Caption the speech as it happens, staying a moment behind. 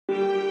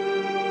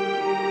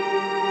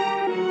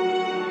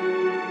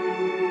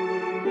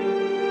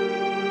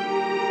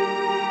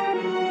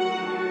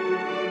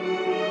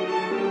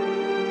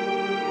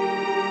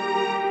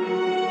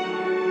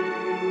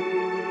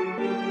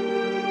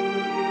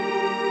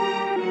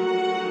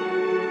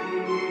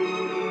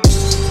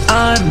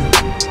I'm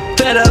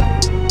fed up,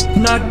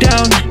 knocked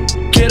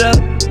down, get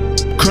up,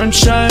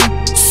 crunch time,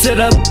 sit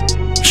up,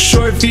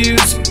 short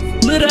fuse,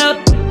 lit up.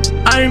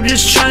 I'm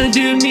just trying to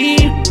do me,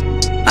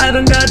 I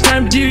don't got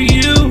time to do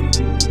you.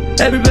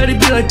 Everybody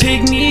be like,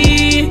 pick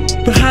me,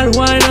 but how do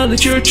I know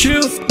that you're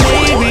true?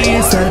 Maybe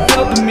it's that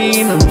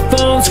dopamine on the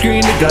phone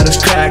screen that got us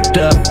cracked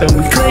up, and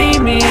we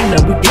claiming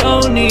that we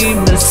don't need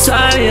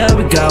Messiah.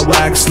 We got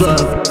wax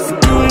love,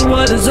 doing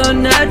what is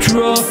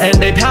unnatural, and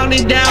they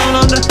pounding down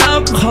on the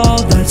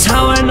alcohol. That's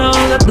how I know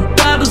that the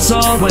battle's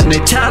on, when they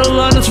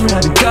tattle on us for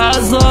having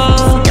God's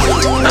law.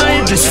 I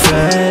am just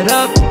fed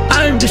up,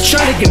 I'm just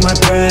trying to get my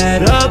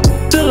bread up.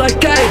 Feel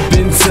like I've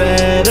been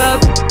set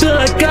up, feel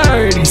like I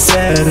already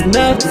said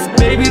enough.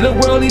 Maybe the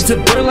world needs to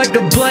burn like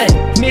a blunt,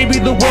 maybe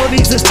the world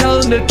needs us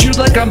telling the truth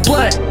like I'm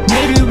blunt.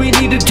 Maybe we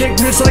need to take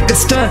this like a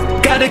stunt,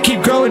 gotta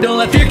keep growing, don't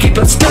let fear keep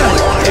us stuck.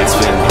 It's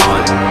been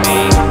haunting me,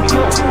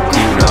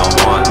 you not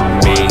wanting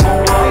me,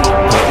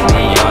 put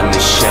me on the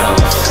shelf,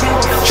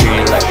 treat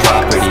it like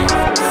property.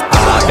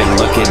 I've been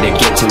looking to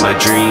get to my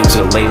dreams,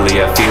 but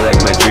lately I feel like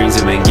my dreams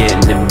have been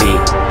getting to me.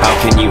 How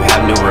can you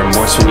have no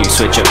remorse when you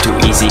switch up too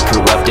easy,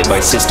 corrupted by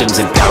systems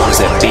and powers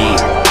that be?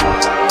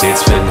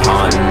 It's been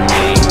haunting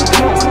me,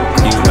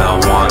 you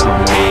not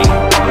wanting me,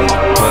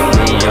 put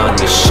me on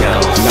the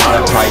shelf, not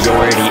a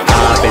priority.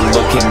 I've been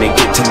looking to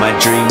get to my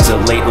dreams,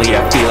 but lately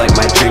I feel like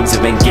my dreams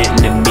have been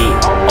getting to me.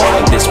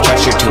 All of this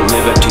pressure to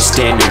live up to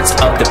standards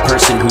of the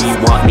person who you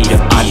want me to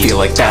be. I feel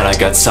like that I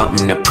got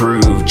something to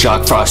prove,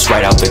 Jacques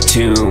right out the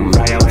tomb.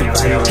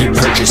 He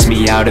purchased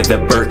me out of the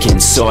Birkin,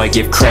 so I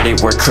give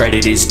credit where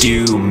credit is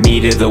due.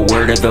 Me to the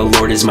word of the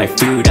Lord is my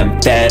food.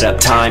 I'm fed up,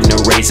 time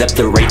to raise up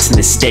the rates and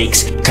the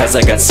stakes, cause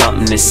I got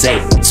something to say.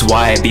 That's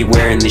why I be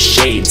wearing the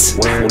shades,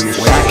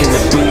 back in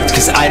the booth,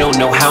 cause I don't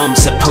know how I'm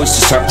supposed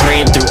to start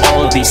praying through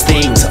all of these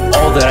things.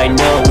 All that I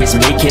know is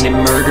making and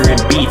murdering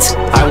beats.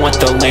 I want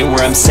the lane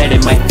where I'm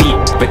setting my feet,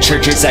 but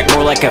churches act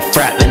more like a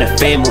frat than a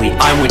family.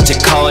 I went to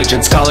college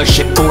on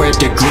scholarship for a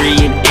degree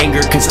in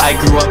anger, cause I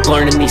grew up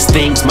learning these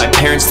things. My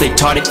parents, they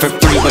taught it for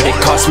free, but it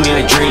cost me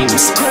my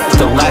dreams.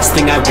 The last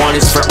thing I want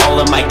is for all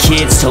of my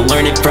kids to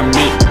learn it from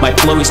me. My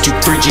flow is too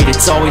frigid,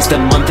 it's always the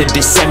month of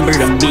December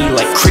to me,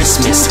 like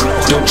Christmas.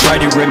 Don't try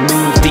to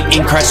remove the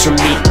in Christ from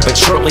me, but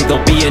shortly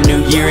there'll be a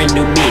new year and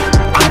new me.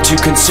 I'm too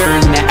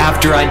concerned that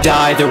after I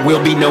die there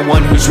will be no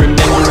one who's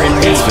remembering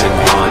me. It's been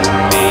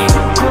haunting me,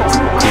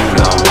 you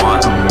not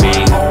wanting me,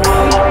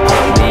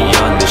 put me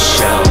on the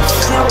shelf,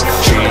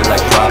 treat it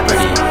like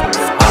property.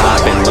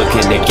 I've been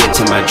looking to get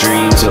to my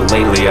dreams, but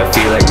lately I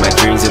feel like my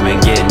dreams have been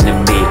getting to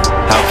me.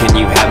 How can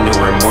you have no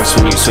remorse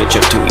when you switch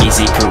up too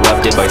easy,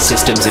 corrupted by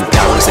systems and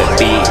powers that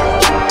be?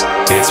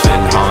 It's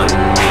been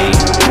haunting me,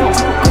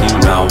 you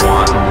not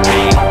wanting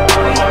me,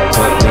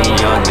 put me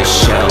on the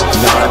shelf,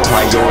 not a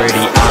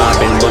priority. I've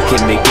been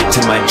looking to get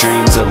to my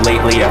dreams, but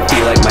lately I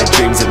feel like my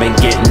dreams